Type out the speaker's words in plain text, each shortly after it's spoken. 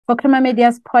For Crema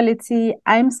Media's Polity,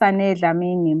 I'm Sane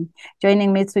Dlamini.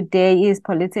 Joining me today is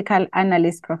political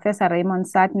analyst Professor Raymond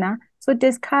Suttner to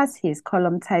discuss his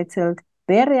column titled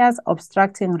Barriers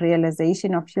Obstructing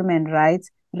Realization of Human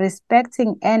Rights,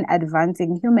 Respecting and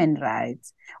Advancing Human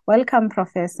Rights. Welcome,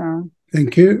 Professor.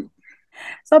 Thank you.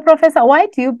 So, Professor, why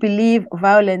do you believe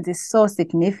violence is so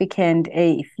significant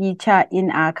a feature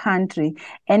in our country?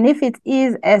 And if it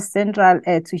is as central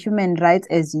to human rights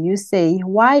as you say,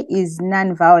 why is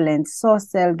non-violence so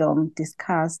seldom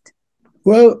discussed?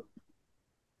 Well,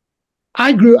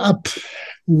 I grew up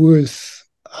with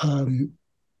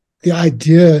the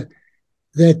idea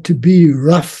that to be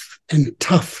rough and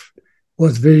tough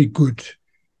was very good.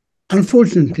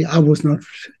 Unfortunately, I was not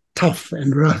tough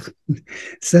and rough,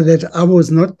 so that I was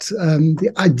not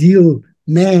the ideal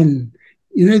man.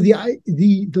 You know,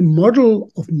 the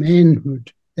model of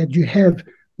manhood that you have,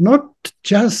 not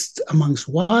just amongst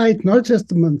white, not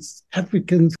just amongst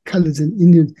Africans, colors, and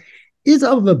Indians, is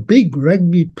of a big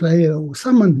rugby player or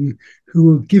someone who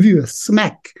will give you a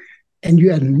smack, and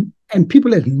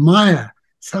people admire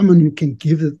someone who can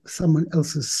give someone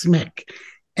else a smack,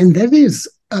 and that is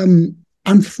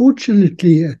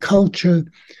unfortunately a culture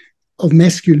of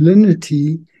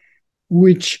masculinity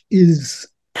which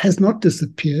has not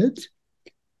disappeared,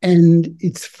 and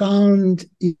it's found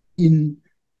in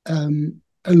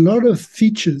a lot of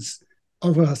features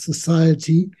of our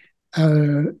society.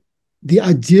 The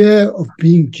idea of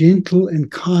being gentle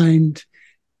and kind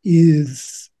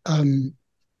is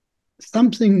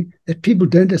something that people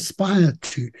don't aspire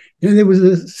to. You know, there was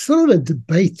a sort of a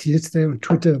debate yesterday on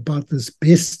Twitter about this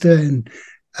Bester and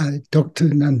Dr.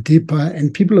 Nandipa,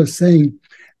 and people are saying,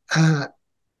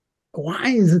 why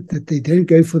is it that they don't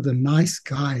go for the nice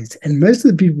guys? And most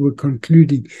of the people were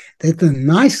concluding that the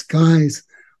nice guys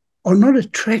are not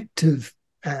attractive.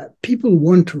 People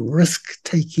want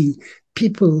risk-taking,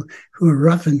 people who are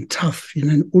rough and tough, you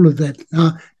know, and all of that.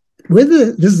 Now,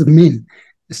 whether this is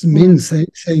men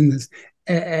saying this,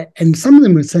 and some of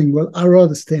them were saying, well, I'd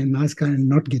rather stay a nice guy and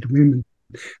not get women.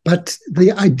 But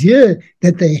the idea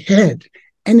that they had,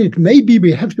 and it may be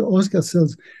we have to ask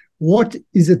ourselves, what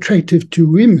is attractive to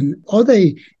women? Are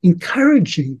they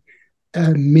encouraging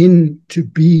men to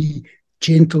be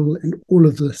gentle and all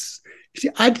of this? See,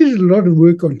 I did a lot of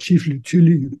work on Chief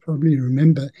Luthuli, you probably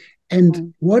remember.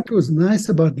 And what was nice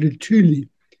about Luthuli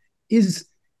is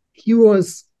he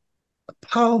was a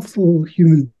powerful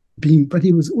human being, but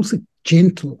he was also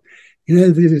gentle. You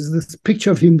know, there is this picture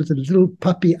of him with a little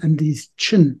puppy under his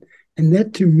chin. And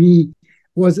that to me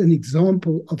was an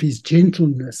example of his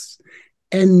gentleness.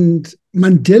 And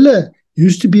Mandela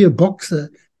used to be a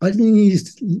boxer, but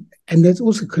and that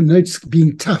also connotes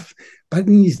being tough. But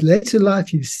in his later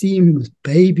life, you see him with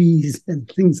babies and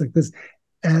things like this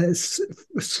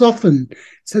soften,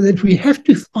 so that we have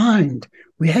to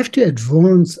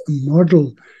advance a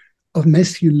model of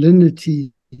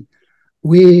masculinity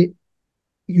where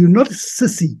you're not a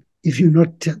sissy if you're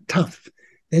not tough,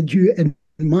 that you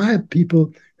admire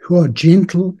people who are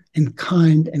gentle and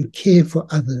kind and care for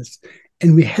others.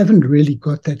 And we haven't really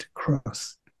got that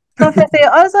across. Professor, you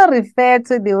also refer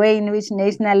to the way in which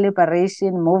national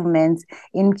liberation movements,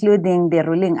 including the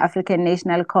ruling African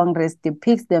National Congress,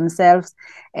 depict themselves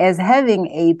as having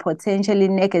a potentially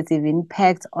negative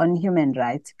impact on human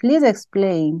rights. Please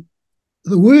explain.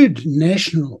 The word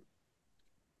national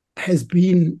has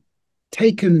been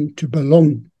taken to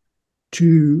belong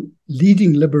to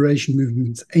leading liberation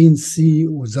movements, ANC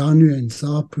or ZANU and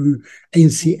ZAPU,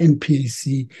 ANC and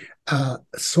PAC,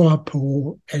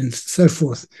 SWAPO, and so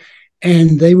forth.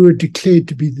 And they were declared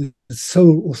to be the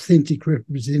sole authentic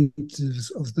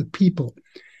representatives of the people.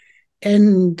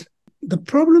 And the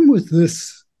problem with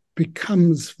this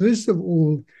becomes, first of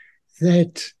all,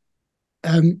 that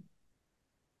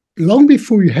long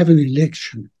before you have an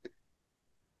election,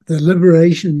 the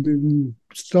liberation movement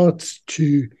starts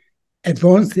to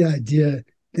advance the idea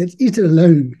that it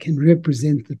alone can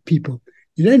represent the people.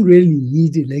 You don't really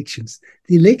need elections.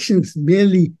 The elections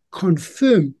merely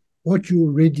confirm what you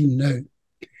already know.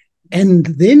 And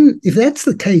then, if that's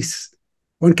the case,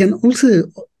 one can also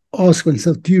ask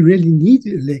oneself, do you really need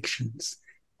elections?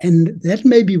 And that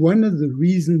may be one of the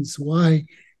reasons why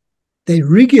they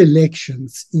rig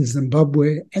elections in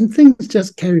Zimbabwe and things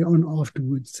just carry on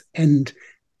afterwards. And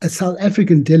a South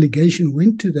African delegation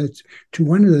went to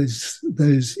one of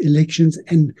those elections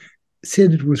and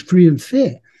said it was free and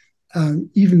fair,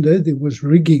 even though there was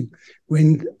rigging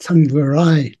when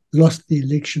Tsangwarai lost the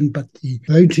election, but the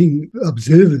voting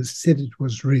observers said it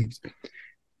was rigged.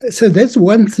 So that's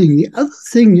one thing. The other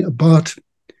thing about,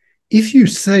 if you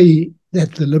say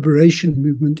that the liberation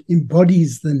movement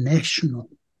embodies the national,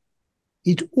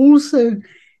 it also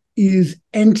is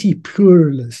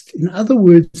anti-pluralist. In other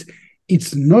words,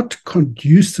 it's not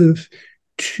conducive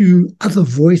to other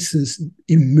voices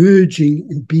emerging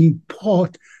and being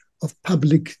part of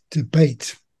public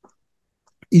debate.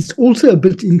 It's also a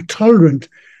bit intolerant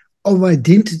of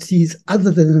identities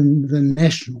other than the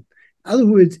national. In other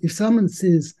words, if someone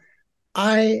says,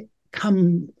 I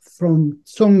come from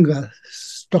Tsonga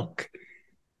stock,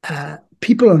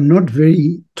 people are not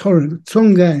very tolerant.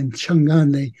 Tsonga and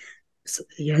Changane,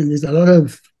 there's a lot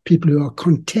of people who are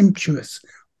contemptuous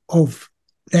of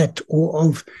that, or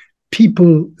of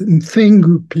people,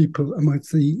 Mfengu people,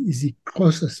 amongst the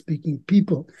isiXhosa speaking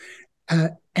people.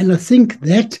 And I think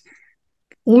that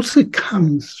also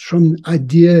comes from the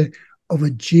idea of a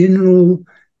general,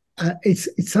 it's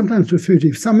sometimes referred to,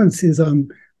 if someone says, I'm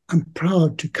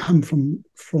proud to come from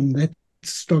that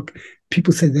stock,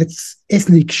 people say that's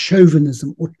ethnic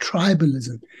chauvinism or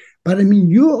tribalism. But I mean,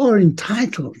 you are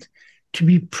entitled to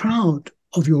be proud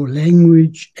of your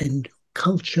language and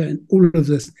culture and all of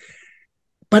this.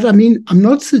 But I mean, I'm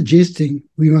not suggesting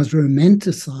we must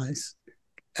romanticize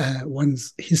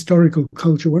one's historical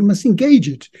culture. One must engage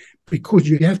it, because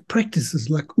you have practices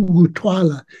like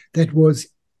Ugutwala that was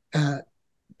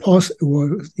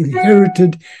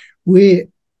inherited, where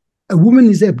a woman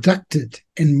is abducted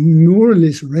and more or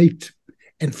less raped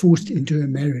and forced into a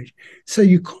marriage. So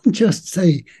you can't just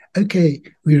say, okay,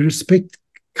 we respect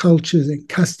cultures and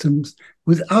customs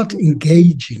without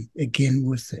engaging again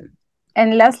with them.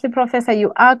 And lastly, Professor,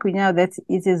 you argue now that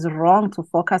it is wrong to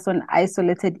focus on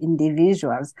isolated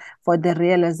individuals for the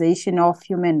realization of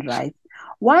human rights.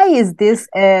 Why is this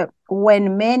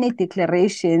when many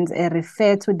declarations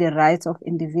refer to the rights of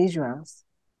individuals?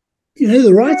 You know,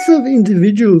 the rights of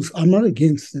individuals, I'm not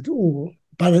against at all,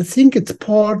 but I think it's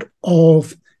part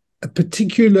of a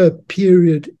particular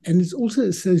period, and it's also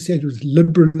associated with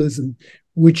liberalism,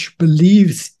 which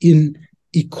believes in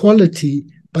equality,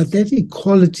 but that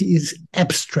equality is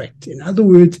abstract. In other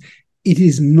words, it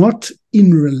is not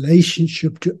in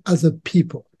relationship to other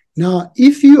people. Now,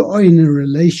 if you are in a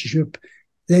relationship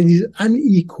that is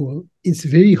unequal, it's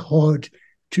very hard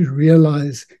to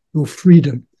realize your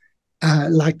freedom.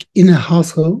 Like in a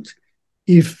household,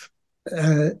 if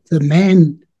the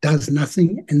man does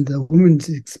nothing and the woman is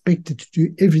expected to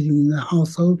do everything in the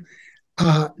household,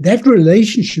 that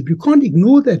relationship, you can't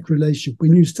ignore that relationship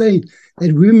when you say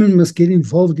that women must get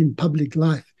involved in public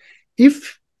life.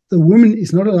 If the woman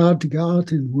is not allowed to go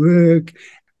out and work,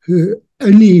 her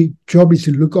only job is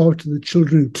to look after the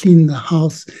children, clean the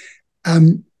house,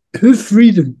 her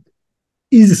freedom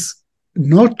is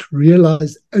not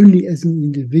realized only as an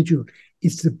individual.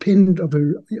 It's dependent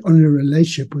on a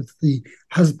relationship with the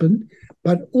husband,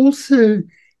 but also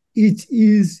it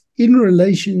is in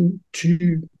relation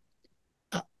to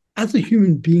other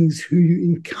human beings who you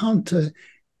encounter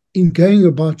in going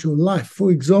about your life.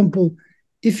 For example,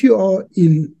 if you are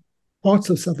in parts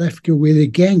of South Africa where there are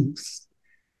gangs,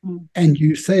 and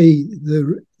you say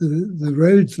the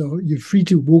roads are, you're free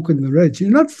to walk on the roads.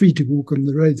 You're not free to walk on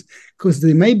the roads, because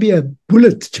there may be a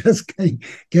bullet just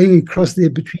going across there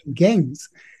between gangs,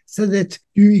 so that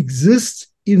you exist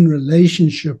in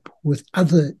relationship with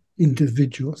other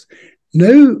individuals.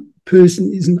 No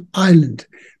person is an island.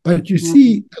 But you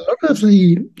see, a lot of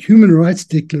the human rights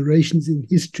declarations in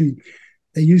history,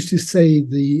 they used to say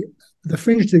the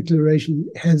French Declaration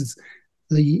has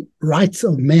the rights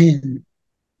of man,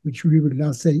 which we would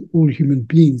now say all human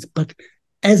beings, but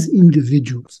as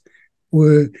individuals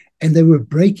and they were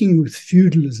breaking with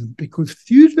feudalism, because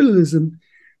feudalism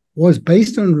was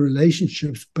based on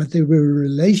relationships, but they were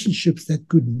relationships that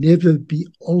could never be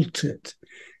altered.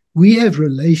 We have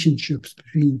relationships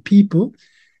between people,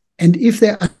 and if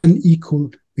they're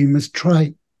unequal, we must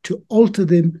try to alter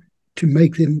them to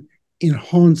make them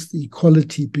enhance the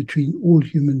equality between all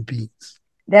human beings.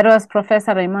 That was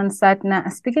Professor Raymond Suttner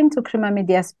speaking to Creamer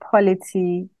Media's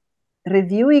Polity,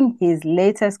 reviewing his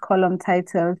latest column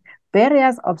titled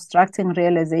Barriers Obstructing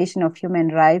Realization of Human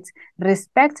Rights,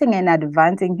 Respecting and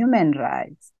Advancing Human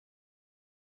Rights.